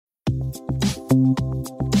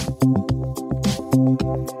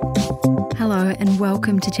Hello and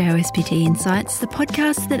welcome to JOSPT Insights, the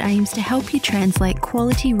podcast that aims to help you translate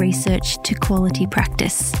quality research to quality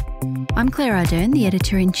practice. I'm Claire Ardern, the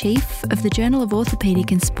Editor-in-Chief of the Journal of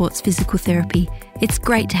Orthopaedic and Sports Physical Therapy. It's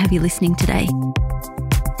great to have you listening today.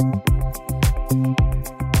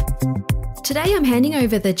 Today I'm handing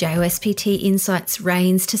over the JOSPT Insights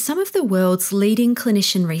reins to some of the world's leading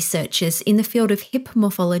clinician researchers in the field of hip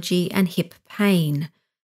morphology and hip pain.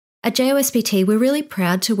 At JOSPT, we're really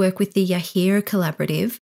proud to work with the Yahira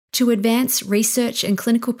Collaborative to advance research and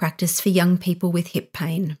clinical practice for young people with hip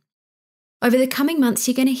pain. Over the coming months,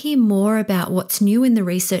 you're going to hear more about what's new in the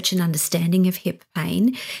research and understanding of hip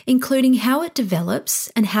pain, including how it develops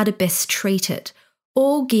and how to best treat it,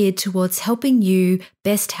 all geared towards helping you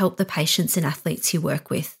best help the patients and athletes you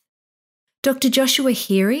work with. Dr. Joshua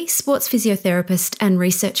Heary, sports physiotherapist and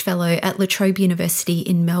research fellow at La Trobe University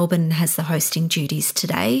in Melbourne, has the hosting duties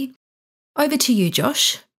today. Over to you,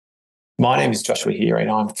 Josh. My name is Joshua Heary and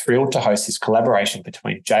I'm thrilled to host this collaboration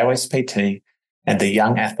between JOSPT and the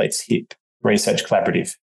Young Athletes Hip Research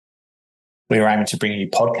Collaborative. We are aiming to bring you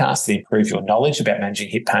podcasts that improve your knowledge about managing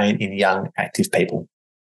hip pain in young, active people.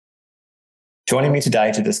 Joining me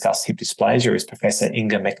today to discuss hip dysplasia is Professor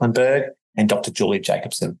Inga Mechlenburg and Dr. Julie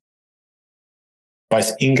Jacobsen.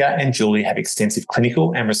 Both Inga and Julie have extensive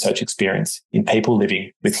clinical and research experience in people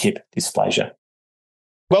living with hip dysplasia.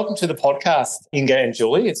 Welcome to the podcast, Inga and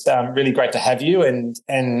Julie. It's really great to have you, and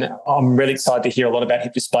I'm really excited to hear a lot about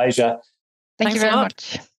hip dysplasia. Thank you very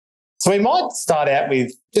much. So we might start out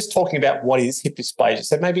with just talking about what is hip dysplasia.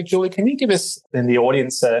 So maybe, Julie, can you give us and the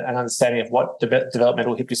audience an understanding of what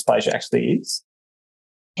developmental hip dysplasia actually is?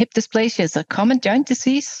 Hip dysplasia is a common joint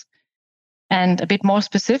disease. And a bit more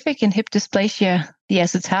specific, in hip dysplasia, the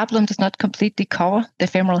acetabulum does not completely cover the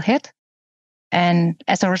femoral head. And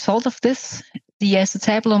as a result of this, the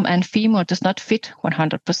acetabulum and femur does not fit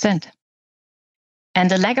 100%.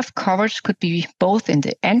 And the lack of coverage could be both in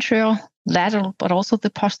the anterior, lateral, but also the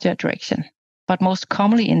posterior direction, but most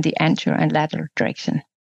commonly in the anterior and lateral direction.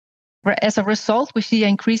 As a result, we see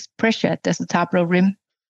increased pressure at the acetabular rim,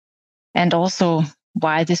 and also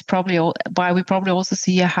why we probably also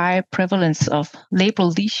see a higher prevalence of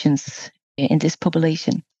labral lesions in this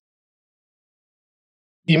population.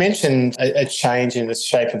 You mentioned a change in the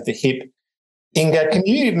shape of the hip. Inga, can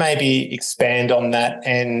you maybe expand on that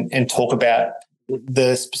and talk about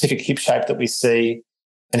the specific hip shape that we see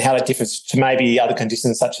and how that differs to maybe other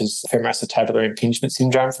conditions such as femoroacetabular impingement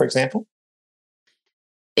syndrome, for example?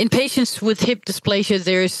 In patients with hip dysplasia,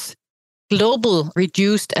 there's global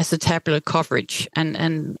reduced acetabular coverage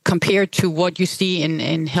and compared to what you see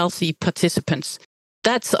in healthy participants.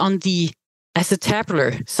 That's on the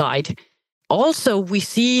acetabular side. Also, we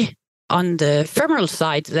see on the femoral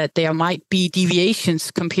side that there might be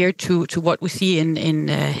deviations compared to what we see in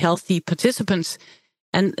healthy participants.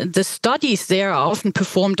 And the studies there are often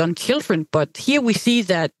performed on children, but here we see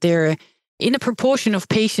that there, in a proportion of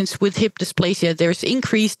patients with hip dysplasia, there's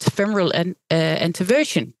increased femoral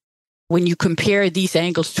anteversion when you compare these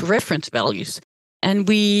angles to reference values. And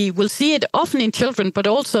we will see it often in children, but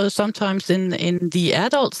also sometimes in the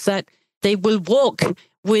adults, that they will walk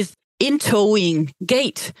with in-toeing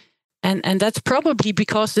gait. And that's probably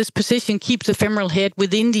because this position keeps the femoral head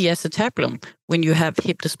within the acetabulum when you have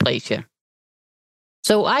hip dysplasia.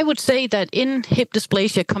 So I would say that in hip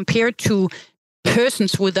dysplasia, compared to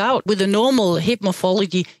persons with a normal hip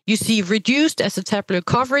morphology, you see reduced acetabular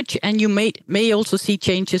coverage, and you may also see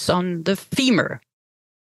changes on the femur.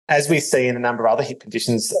 As we see in a number of other hip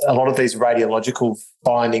conditions, a lot of these radiological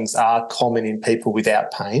findings are common in people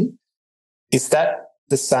without pain. Is that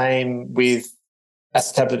the same with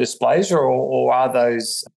acetabular dysplasia, or are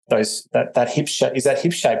that hip shape, is that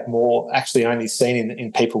hip shape more actually only seen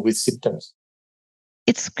in people with symptoms?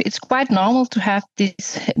 It's quite normal to have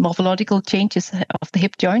these morphological changes of the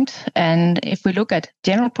hip joint. And if we look at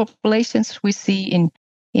general populations, we see in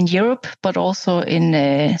Europe, but also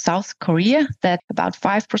in South Korea, that about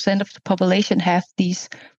 5% of the population have these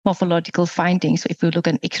morphological findings if we look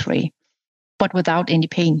at X-ray, but without any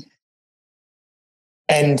pain.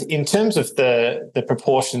 And in terms of the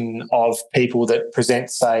proportion of people that present,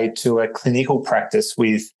 say, to a clinical practice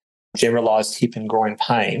with generalised hip and groin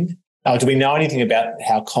pain, do we know anything about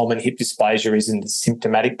how common hip dysplasia is in the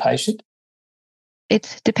symptomatic patient?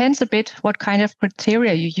 It depends a bit what kind of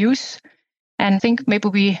criteria you use. And I think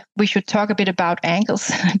maybe we should talk a bit about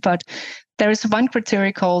angles. But there is one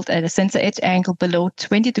criteria called a sensor edge angle below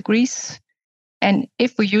 20 degrees. And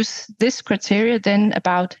if we use this criteria, then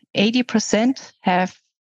about 80% have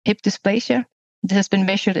hip dysplasia. This has been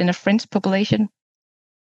measured in a French population.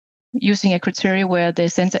 using a criteria where the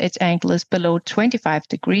center edge angle is below 25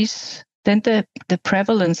 degrees, then the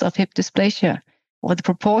prevalence of hip dysplasia, or the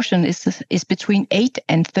proportion, is between 8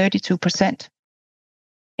 and 32%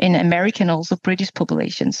 in American, also British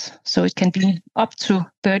populations. So it can be up to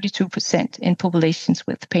 32% in populations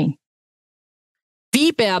with pain.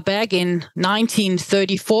 Wiberg back in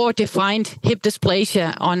 1934 defined hip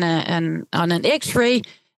dysplasia on an X-ray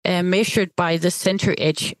measured by the center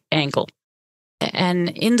edge angle. And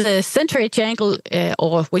in the center edge angle,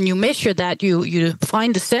 or when you measure that, you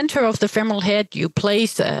find the center of the femoral head, you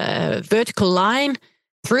place a vertical line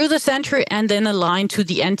through the center and then a line to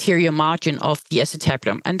the anterior margin of the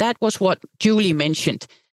acetabulum. And that was what Julie mentioned.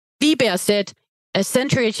 Wiberg said a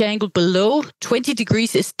center edge angle below 20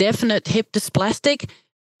 degrees is definite hip dysplastic,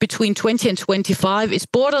 between 20 and 25 is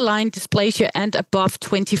borderline dysplasia, and above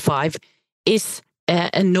 25 is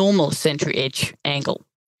a normal center edge angle.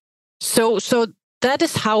 So that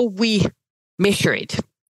is how we measure it.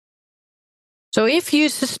 So if you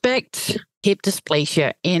suspect hip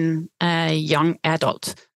dysplasia in a young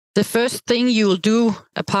adult, the first thing you will do,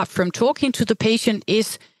 apart from talking to the patient,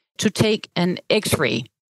 is to take an X-ray.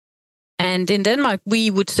 And in Denmark, we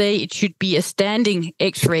would say it should be a standing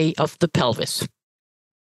X-ray of the pelvis.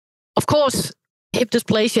 Of course, hip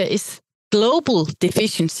dysplasia is global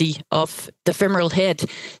deficiency of the femoral head.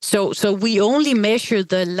 So we only measure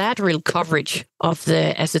the lateral coverage of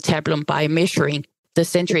the acetabulum by measuring the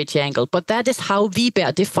center edge angle. But that is how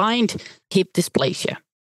Wiberg defined hip dysplasia.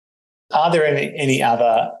 Are there any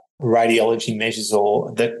other radiology measures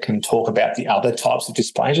or that can talk about the other types of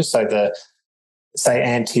dysplasia? So the, say,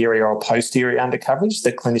 anterior or posterior undercoverage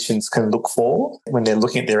that clinicians can look for when they're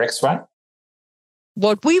looking at their X-ray?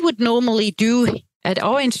 What we would normally do at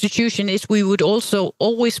our institution is we would also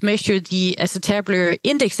always measure the acetabular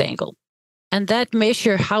index angle, and that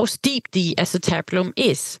measure how steep the acetabulum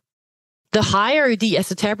is. The higher the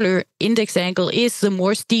acetabular index angle is, the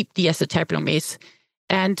more steep the acetabulum is.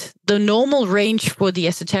 And the normal range for the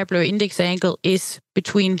acetabular index angle is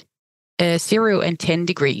between 0 and 10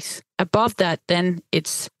 degrees. Above that, then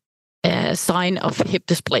it's a sign of hip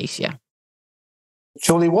dysplasia.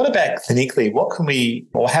 Julie, what about clinically? What can we,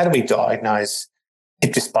 or how do we diagnose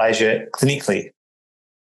hip dysplasia clinically?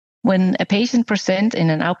 When a patient presents in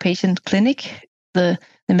an outpatient clinic, the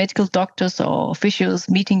medical doctors or officials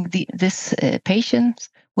meeting this patient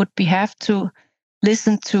would have to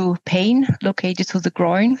listen to pain located to the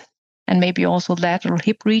groin and maybe also lateral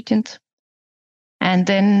hip region. And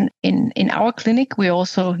then in our clinic, we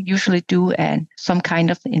also usually do some kind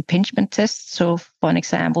of impingement test. So for an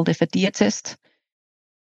example, the Fadia test.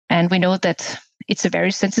 And we know that it's a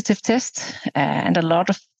very sensitive test, and a lot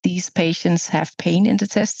of these patients have pain in the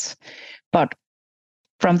tests. But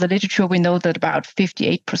from the literature, we know that about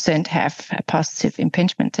 58% have a positive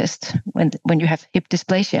impingement test when you have hip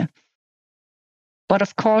dysplasia. But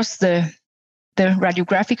of course, the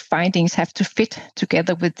radiographic findings have to fit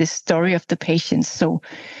together with the story of the patient. So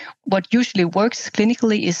what usually works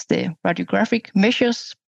clinically is the radiographic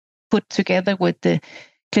measures put together with the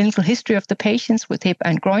clinical history of the patients with hip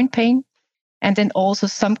and groin pain, and then also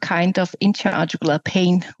some kind of intra-articular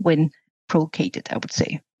pain when provocated, I would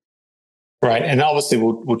say. Right, and obviously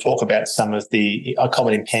we'll talk about some of the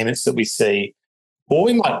common impairments that we see. What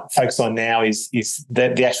we might focus on now is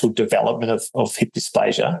the actual development of hip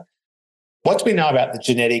dysplasia. What do we know about the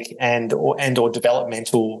genetic and or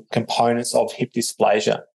developmental components of hip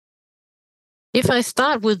dysplasia? If I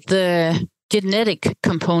start with the genetic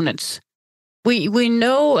components, we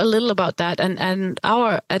know a little about that, and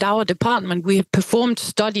at our department we have performed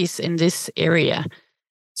studies in this area.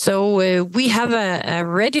 So we have a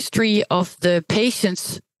registry of the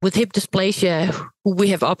patients with hip dysplasia who we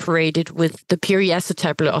have operated with the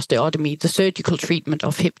periacetabular osteotomy, the surgical treatment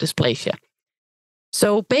of hip dysplasia.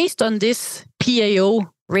 So based on this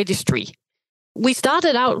PAO registry, we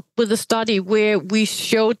started out with a study where we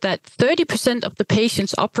showed that 30% of the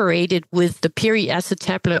patients operated with the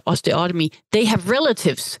periacetabular osteotomy, they have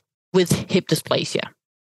relatives with hip dysplasia.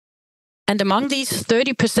 And among these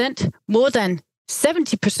 30%, more than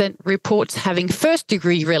 70% reports having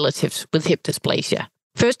first-degree relatives with hip dysplasia.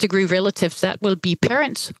 First-degree relatives, that will be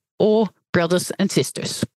parents or brothers and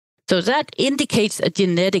sisters. So that indicates a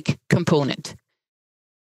genetic component.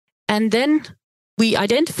 And then we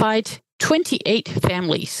identified 28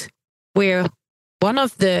 families where one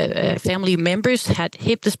of the family members had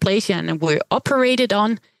hip dysplasia and were operated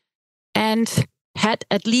on, and had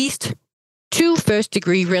at least 2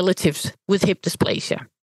 first-degree relatives with hip dysplasia.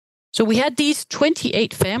 So we had these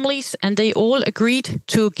 28 families, and they all agreed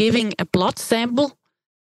to giving a blood sample.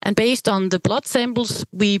 And based on the blood samples,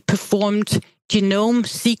 we performed genome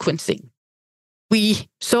sequencing. We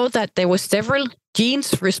saw that there were several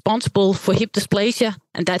genes responsible for hip dysplasia,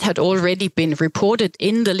 and that had already been reported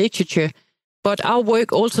in the literature. But our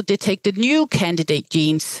work also detected new candidate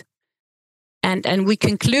genes. And we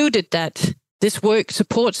concluded that this work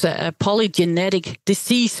supports a polygenetic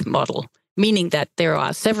disease model, meaning that there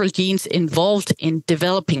are several genes involved in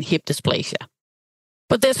developing hip dysplasia.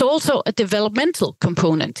 But there's also a developmental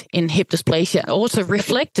component in hip dysplasia, also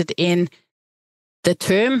reflected in the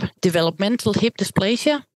term developmental hip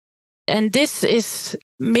dysplasia. And this is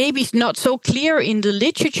maybe not so clear in the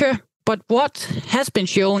literature, but what has been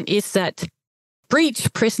shown is that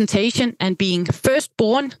breech presentation and being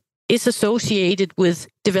firstborn is associated with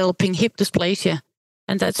developing hip dysplasia.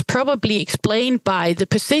 And that's probably explained by the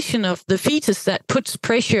position of the fetus that puts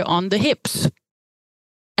pressure on the hips.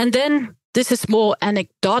 And then this is more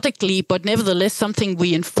anecdotally, but nevertheless something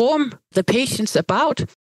we inform the patients about,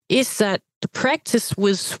 is that the practice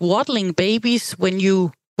with swaddling babies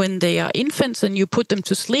when they are infants and you put them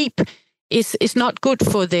to sleep is not good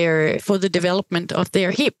for the development of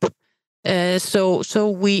their hip. So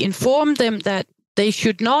we inform them that they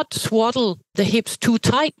should not swaddle the hips too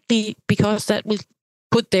tightly because that will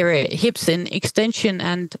put their hips in extension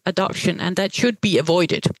and adduction, and that should be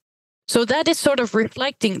avoided. So that is sort of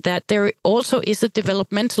reflecting that there also is a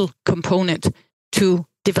developmental component to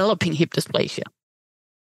developing hip dysplasia.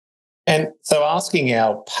 And so asking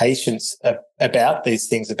our patients about these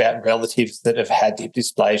things, about relatives that have had hip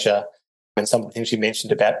dysplasia, and some of the things you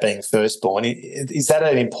mentioned about being firstborn, is that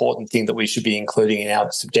an important thing that we should be including in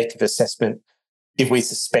our subjective assessment if we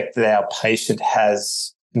suspect that our patient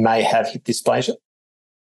may have hip dysplasia?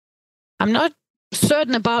 I'm not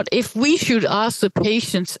certain about if we should ask the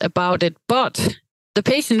patients about it, but the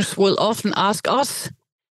patients will often ask us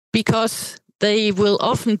because they will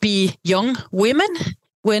often be young women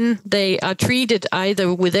when they are treated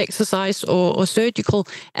either with exercise or surgical.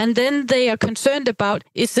 And then they are concerned about,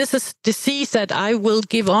 is this a disease that I will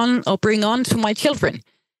give on or bring on to my children?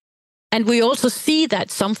 And we also see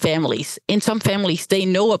that in some families, they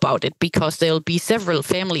know about it because there'll be several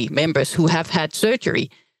family members who have had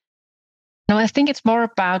surgery. No, I think it's more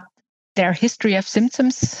about their history of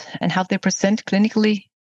symptoms and how they present clinically,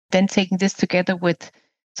 then taking this together with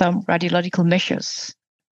some radiological measures.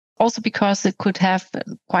 Also because it could have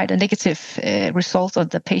quite a negative result on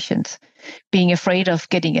the patient being afraid of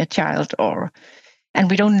getting a child, and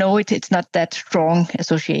we don't know it. It's not that strong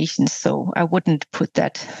associations. So I wouldn't put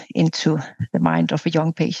that into the mind of a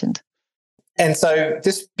young patient. And so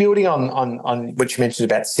just building on what you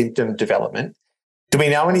mentioned about symptom development, do we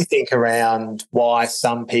know anything around why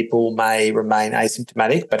some people may remain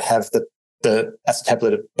asymptomatic but have the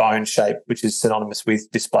acetabular bone shape, which is synonymous with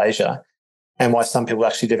dysplasia, and why some people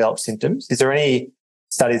actually develop symptoms? Is there any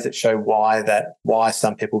studies that show why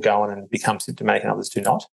some people go on and become symptomatic and others do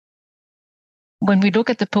not? When we look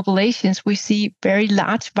at the populations, we see very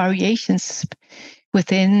large variations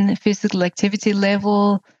within physical activity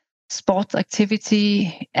level, sport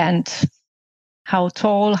activity, and how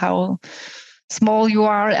tall, how small you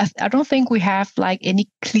are. I don't think we have any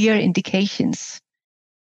clear indications.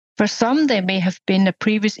 For some, there may have been a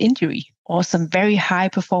previous injury or some very high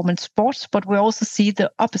performance sports, but we also see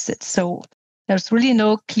the opposite. So there's really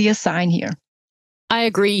no clear sign here. I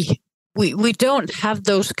agree. We don't have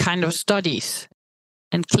those kind of studies.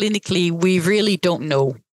 And clinically, we really don't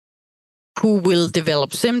know who will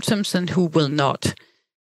develop symptoms and who will not.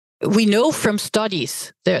 We know from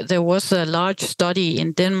studies, there was a large study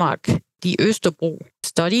in Denmark, the Østerbro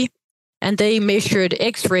study, and they measured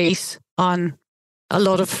X-rays on a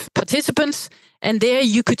lot of participants. And there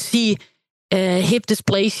you could see hip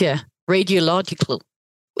dysplasia radiological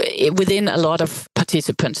within a lot of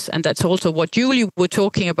participants. And that's also what Julie were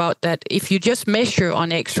talking about, that if you just measure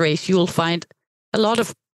on X-rays, you'll find a lot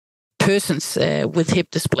of persons with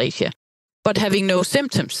hip dysplasia, but having no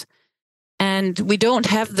symptoms. And we don't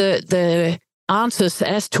have the answers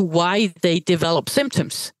as to why they develop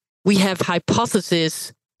symptoms. We have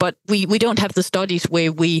hypotheses, but we don't have the studies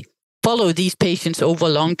where we follow these patients over a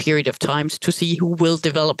long period of times to see who will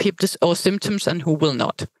develop hip or symptoms and who will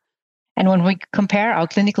not. And when we compare our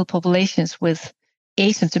clinical populations with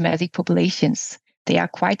asymptomatic populations, they are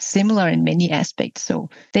quite similar in many aspects. So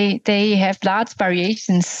they have large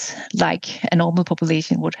variations like a normal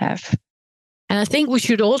population would have. And I think we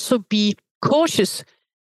should also be cautious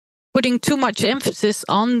putting too much emphasis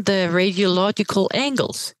on the radiological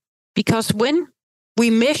angles, because when we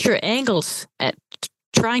measure angles at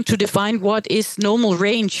trying to define what is normal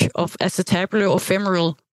range of acetabular or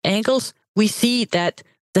femoral angles, we see that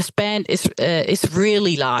the span is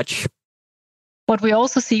really large. What we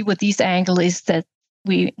also see with these angles is that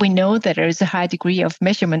we know that there is a high degree of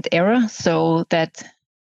measurement error, so that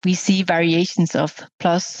we see variations of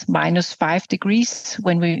plus minus 5 degrees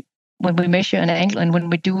when we measure an angle and when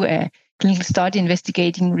we do a clinical study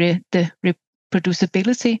investigating the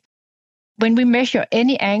reproducibility. When we measure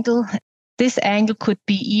any angle, this angle could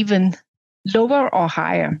be even lower or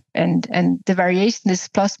higher, and the variation is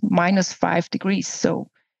plus minus 5 degrees. So,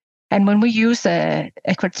 and when we use a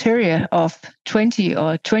criteria of 20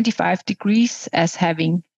 or 25 degrees as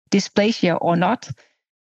having dysplasia or not,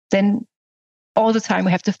 then all the time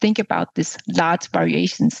we have to think about these large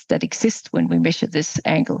variations that exist when we measure this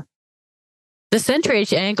angle. The center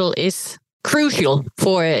edge angle is crucial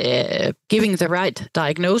for giving the right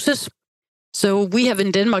diagnosis. So we have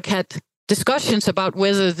in Denmark had discussions about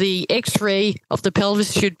whether the X-ray of the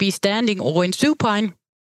pelvis should be standing or in supine.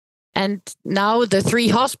 And now the 3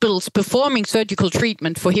 hospitals performing surgical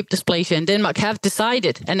treatment for hip dysplasia in Denmark have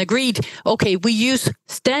decided and agreed, okay, we use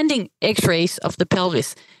standing X-rays of the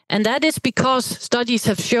pelvis. And that is because studies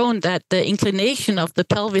have shown that the inclination of the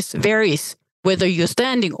pelvis varies whether you're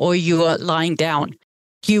standing or you are lying down.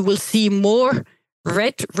 You will see more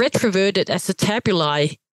retroverted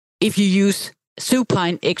acetabuli if you use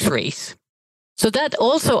supine X-rays. So that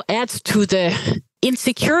also adds to the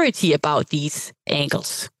insecurity about these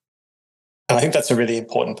angles. And I think that's a really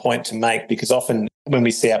important point to make, because often when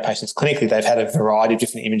we see our patients clinically, they've had a variety of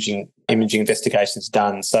different imaging investigations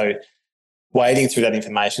done. So wading through that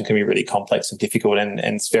information can be really complex and difficult, and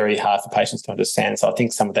it's very hard for patients to understand. So I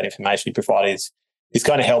think some of that information you provide is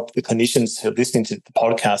going to help the clinicians who are listening to the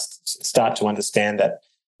podcast start to understand that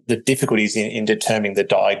the difficulties in determining the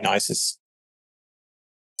diagnosis.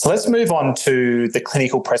 So let's move on to the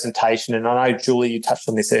clinical presentation. And I know, Julie, you touched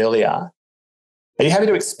on this earlier. Are you happy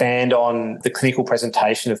to expand on the clinical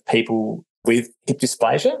presentation of people with hip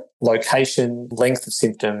dysplasia, location, length of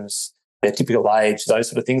symptoms, their typical age, those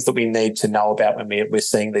sort of things that we need to know about when we're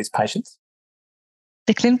seeing these patients?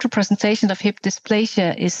 The clinical presentation of hip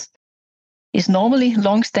dysplasia is normally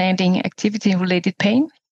long-standing activity-related pain,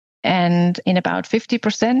 and in about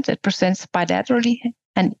 50%, it presents bilaterally,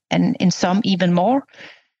 and in some even more.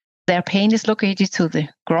 Their pain is located to the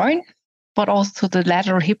groin, but also to the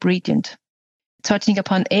lateral hip region. Touching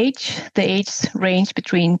upon age, the age range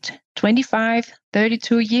between 25,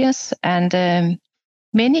 32 years, and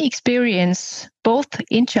many experience both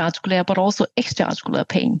intra-articular but also extra-articular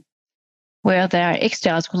pain, where their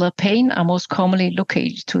extra-articular pain are most commonly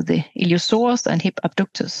located to the iliopsoas and hip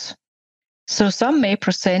abductors. So some may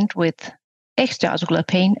present with extra-articular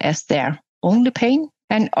pain as their only pain,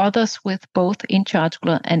 and others with both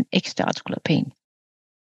intra-articular and extra-articular pain.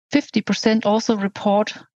 50% also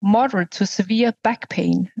report moderate to severe back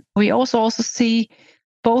pain. We also see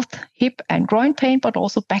both hip and groin pain, but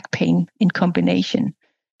also back pain in combination.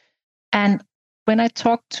 And when I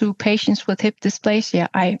talk to patients with hip dysplasia,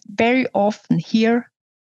 I very often hear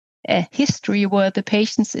a history where the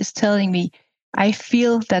patient is telling me, I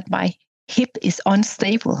feel that my hip is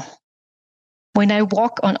unstable. When I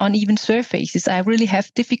walk on uneven surfaces, I really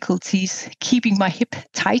have difficulties keeping my hip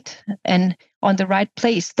tight and on the right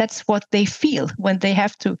place. That's what they feel when they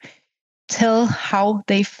have to tell how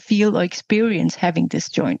they feel or experience having this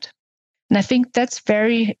joint. And I think that's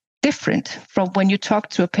very different from when you talk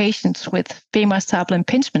to a patient with femoroacetabular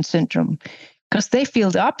impingement syndrome, because they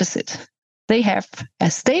feel the opposite. They have a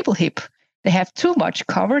stable hip. They have too much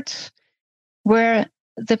coverage, where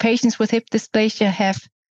the patients with hip dysplasia have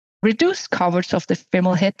reduced coverage of the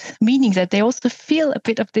femoral head, meaning that they also feel a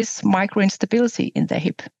bit of this micro instability in their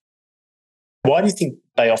hip. Why do you think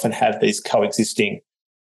they often have these coexisting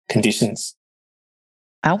conditions?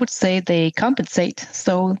 I would say they compensate.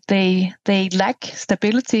 So they lack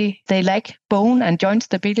stability, they lack bone and joint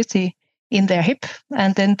stability in their hip,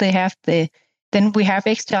 and then we have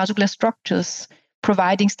extra-articular structures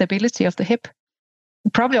providing stability of the hip.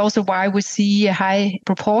 Probably also why we see a high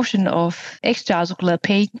proportion of extra-articular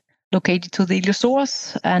pain located to the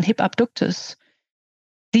iliopsoas and hip abductors.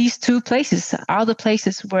 These 2 places are the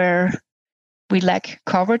places where we lack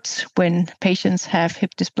coverage when patients have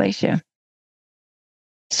hip dysplasia.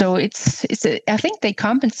 So I think they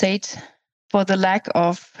compensate for the lack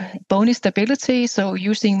of bony stability, so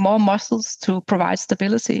using more muscles to provide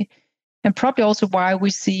stability, and probably also why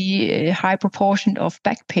we see a high proportion of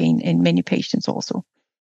back pain in many patients also.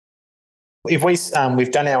 If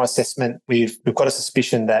we've done our assessment, we've got a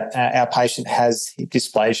suspicion that our patient has hip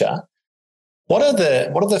dysplasia. What are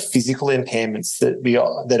the physical impairments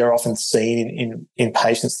that are often seen in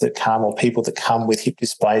patients that come, or people that come with hip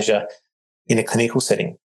dysplasia in a clinical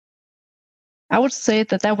setting? I would say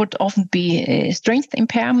that would often be strength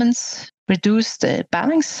impairments, reduced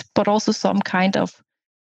balance, but also some kind of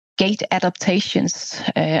gait adaptations.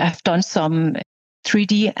 I've done some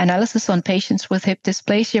 3D analysis on patients with hip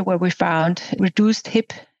dysplasia where we found reduced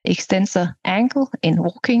hip extensor angle in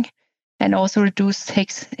walking and also reduced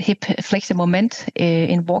hip flexor moment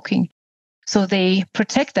in walking. So they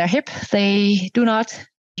protect their hip. They do not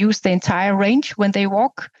use the entire range when they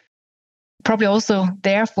walk. Probably also,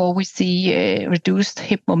 therefore, we see reduced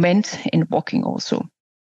hip moment in walking also.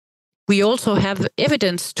 We also have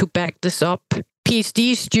evidence to back this up.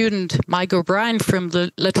 PhD student Mike O'Brien from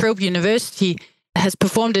the La Trobe University has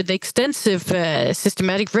performed an extensive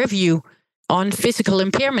systematic review on physical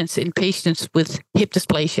impairments in patients with hip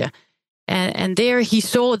dysplasia. And there he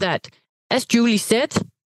saw that, as Julie said,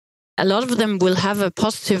 a lot of them will have a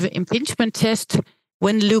positive impingement test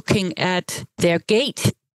when looking at their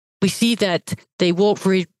gait. We see that they walk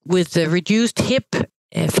with a reduced hip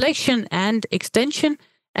flexion and extension.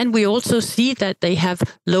 And we also see that they have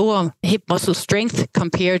lower hip muscle strength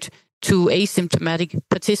compared to asymptomatic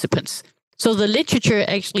participants. So the literature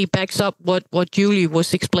actually backs up what Julie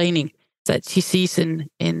was explaining that she sees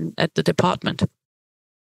at the department.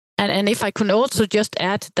 And if I could also just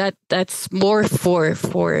add that that's more for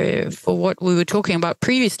what we were talking about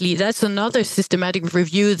previously, that's another systematic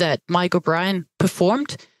review that Mike O'Brien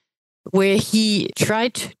performed, where he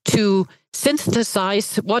tried to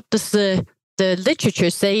synthesize what does the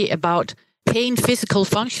literature say about pain, physical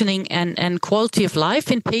functioning, and quality of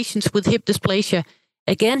life in patients with hip dysplasia.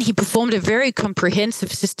 Again, he performed a very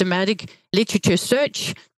comprehensive systematic literature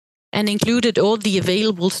search and included all the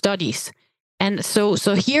available studies. And so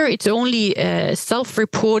here it's only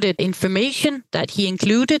self-reported information that he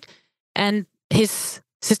included, and his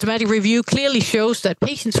systematic review clearly shows that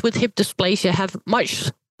patients with hip dysplasia have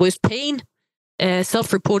much worse pain,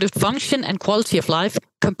 self-reported function, and quality of life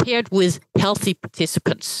compared with healthy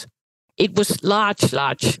participants. It was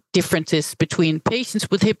large differences between patients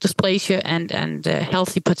with hip dysplasia and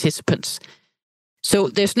healthy participants. So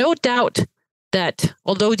there's no doubt that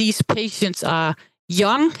although these patients are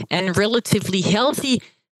young and relatively healthy,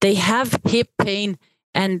 they have hip pain,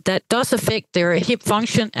 and that does affect their hip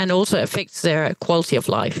function and also affects their quality of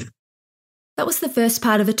life. That was the first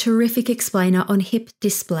part of a terrific explainer on hip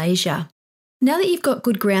dysplasia. Now that you've got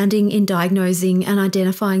good grounding in diagnosing and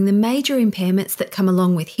identifying the major impairments that come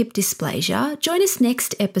along with hip dysplasia, join us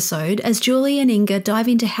next episode as Julie and Inga dive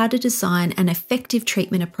into how to design an effective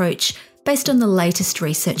treatment approach based on the latest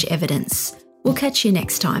research evidence. We'll catch you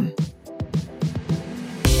next time.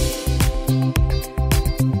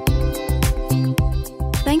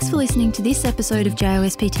 Thanks for listening to this episode of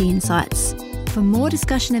JOSPT Insights. For more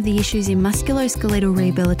discussion of the issues in musculoskeletal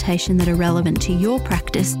rehabilitation that are relevant to your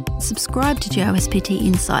practice, subscribe to JOSPT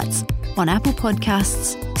Insights on Apple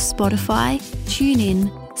Podcasts, Spotify,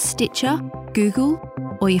 TuneIn, Stitcher, Google,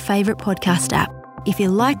 or your favourite podcast app. If you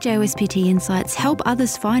like JOSPT Insights, help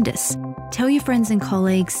others find us. Tell your friends and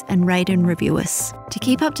colleagues and rate and review us. To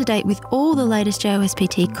keep up to date with all the latest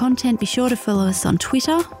JOSPT content, be sure to follow us on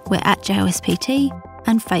Twitter, we're at JOSPT,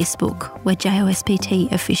 and Facebook, we're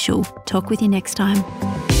JOSPT Official. Talk with you next time.